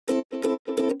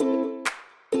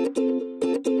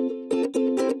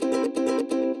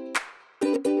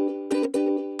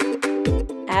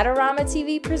Adorama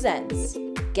TV presents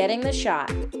Getting the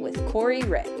Shot with Corey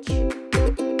Rich.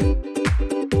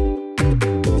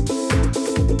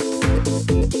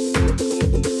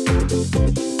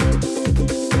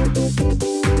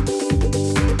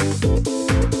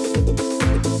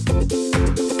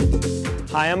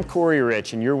 Hi, I'm Corey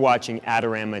Rich, and you're watching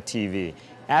Adorama TV.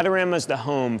 Adorama is the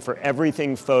home for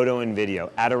everything photo and video,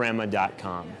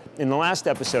 Adorama.com. In the last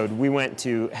episode, we went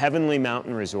to Heavenly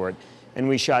Mountain Resort, and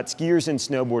we shot skiers and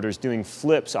snowboarders doing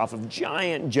flips off of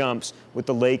giant jumps with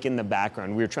the lake in the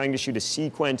background. We were trying to shoot a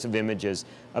sequence of images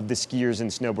of the skiers and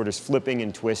snowboarders flipping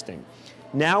and twisting.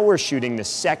 Now we're shooting the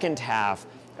second half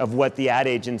of what the ad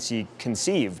agency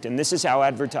conceived, and this is how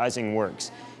advertising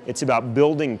works. It's about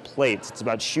building plates. It's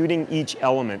about shooting each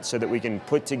element so that we can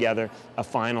put together a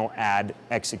final ad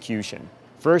execution.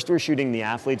 First, we're shooting the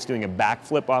athletes doing a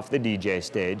backflip off the DJ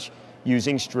stage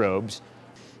using strobes.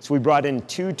 So we brought in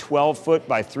two 12-foot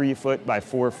by 3-foot by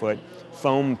 4-foot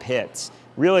foam pits,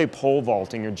 really pole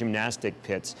vaulting or gymnastic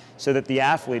pits, so that the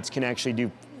athletes can actually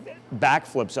do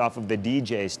backflips off of the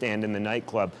DJ stand in the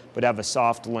nightclub, but have a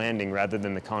soft landing rather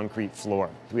than the concrete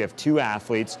floor. We have two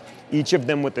athletes, each of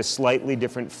them with a slightly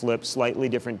different flip, slightly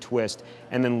different twist,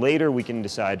 and then later we can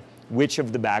decide which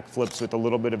of the backflips with a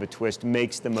little bit of a twist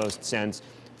makes the most sense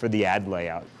for the ad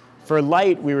layout. For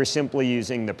light, we were simply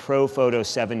using the ProPhoto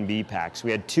 7B packs.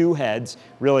 We had two heads,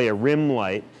 really a rim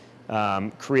light,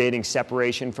 creating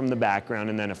separation from the background,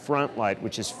 and then a front light,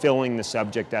 which is filling the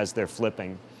subject as they're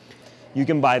flipping. You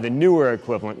can buy the newer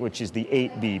equivalent, which is the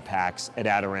 8B packs at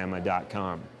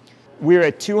Adorama.com. We're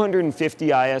at 250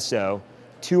 ISO,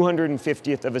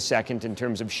 250th of a second in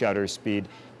terms of shutter speed,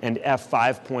 and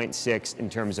f5.6 in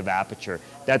terms of aperture.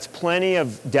 That's plenty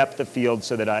of depth of field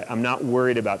so that I'm not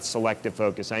worried about selective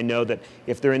focus. I know that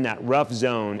if they're in that rough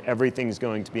zone, everything's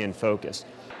going to be in focus.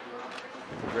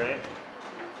 Great.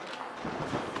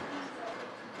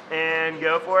 And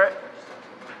go for it.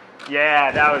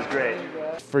 Yeah, that was great.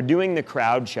 For doing the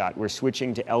crowd shot, we're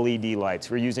switching to LED lights.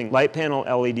 We're using light panel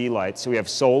LED lights, so we have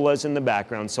Solas in the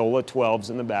background, Sola 12s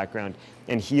in the background,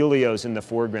 and Helios in the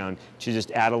foreground to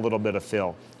just add a little bit of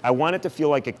fill. I want it to feel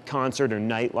like a concert or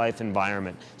nightlife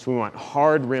environment. So we want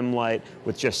hard rim light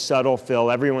with just subtle fill.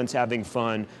 Everyone's having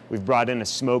fun. We've brought in a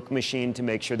smoke machine to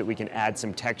make sure that we can add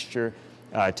some texture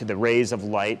to the rays of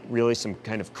light, really some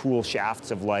kind of cool shafts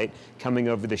of light coming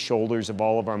over the shoulders of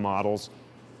all of our models.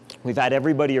 We've had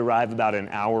everybody arrive about an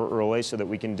hour early so that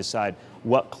we can decide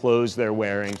what clothes they're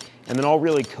wearing, and then I'll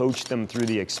really coach them through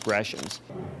the expressions.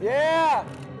 Yeah!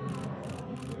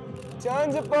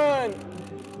 Tons of fun!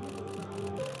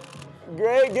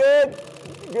 Great, good,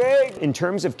 great. In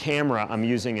terms of camera, I'm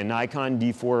using a Nikon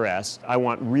D4S. I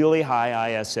want really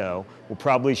high ISO. We'll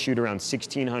probably shoot around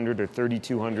 1600 or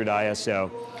 3200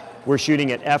 ISO. We're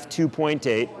shooting at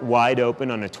f2.8, wide open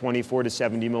on a 24 to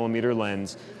 70 millimeter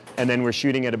lens. And then we're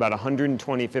shooting at about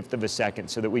 125th of a second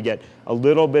so that we get a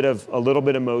little bit of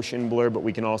motion blur, but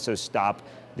we can also stop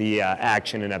the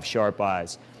action and have sharp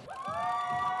eyes.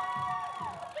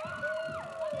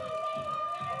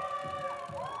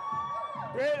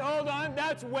 Great, hold on.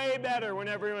 That's way better when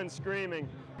everyone's screaming.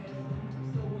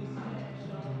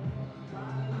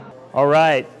 All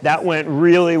right, that went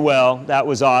really well. That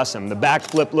was awesome. The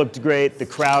backflip looked great. The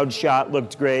crowd shot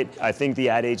looked great. I think the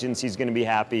ad agency is going to be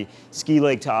happy. Ski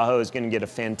Lake Tahoe is going to get a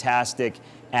fantastic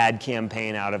ad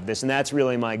campaign out of this, and that's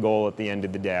really my goal at the end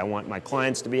of the day. I want my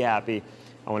clients to be happy.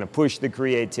 I want to push the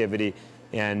creativity,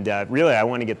 and really I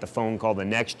want to get the phone call the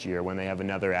next year when they have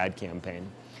another ad campaign.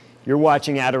 You're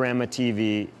watching Adorama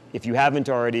TV. If you haven't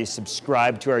already,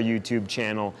 subscribe to our YouTube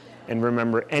channel. And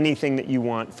remember, anything that you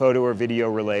want, photo or video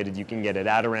related, you can get at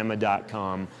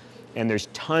Adorama.com. And there's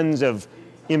tons of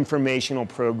informational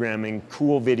programming,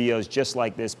 cool videos just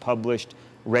like this published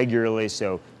regularly.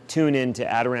 So tune in to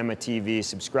Adorama TV,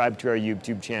 subscribe to our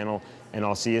YouTube channel, and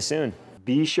I'll see you soon.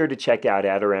 Be sure to check out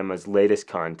Adorama's latest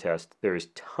contest. There's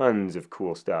tons of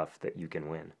cool stuff that you can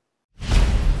win.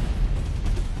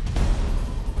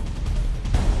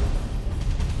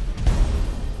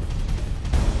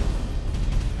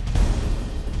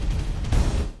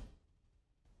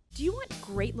 Do you want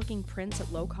great looking prints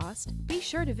at low cost? Be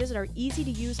sure to visit our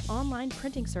easy-to-use online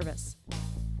printing service.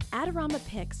 Adorama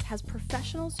Pix has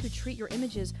professionals who treat your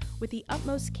images with the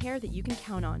utmost care that you can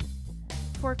count on.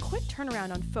 For a quick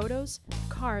turnaround on photos,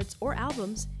 cards, or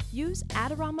albums, use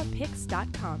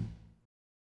AdoramaPix.com.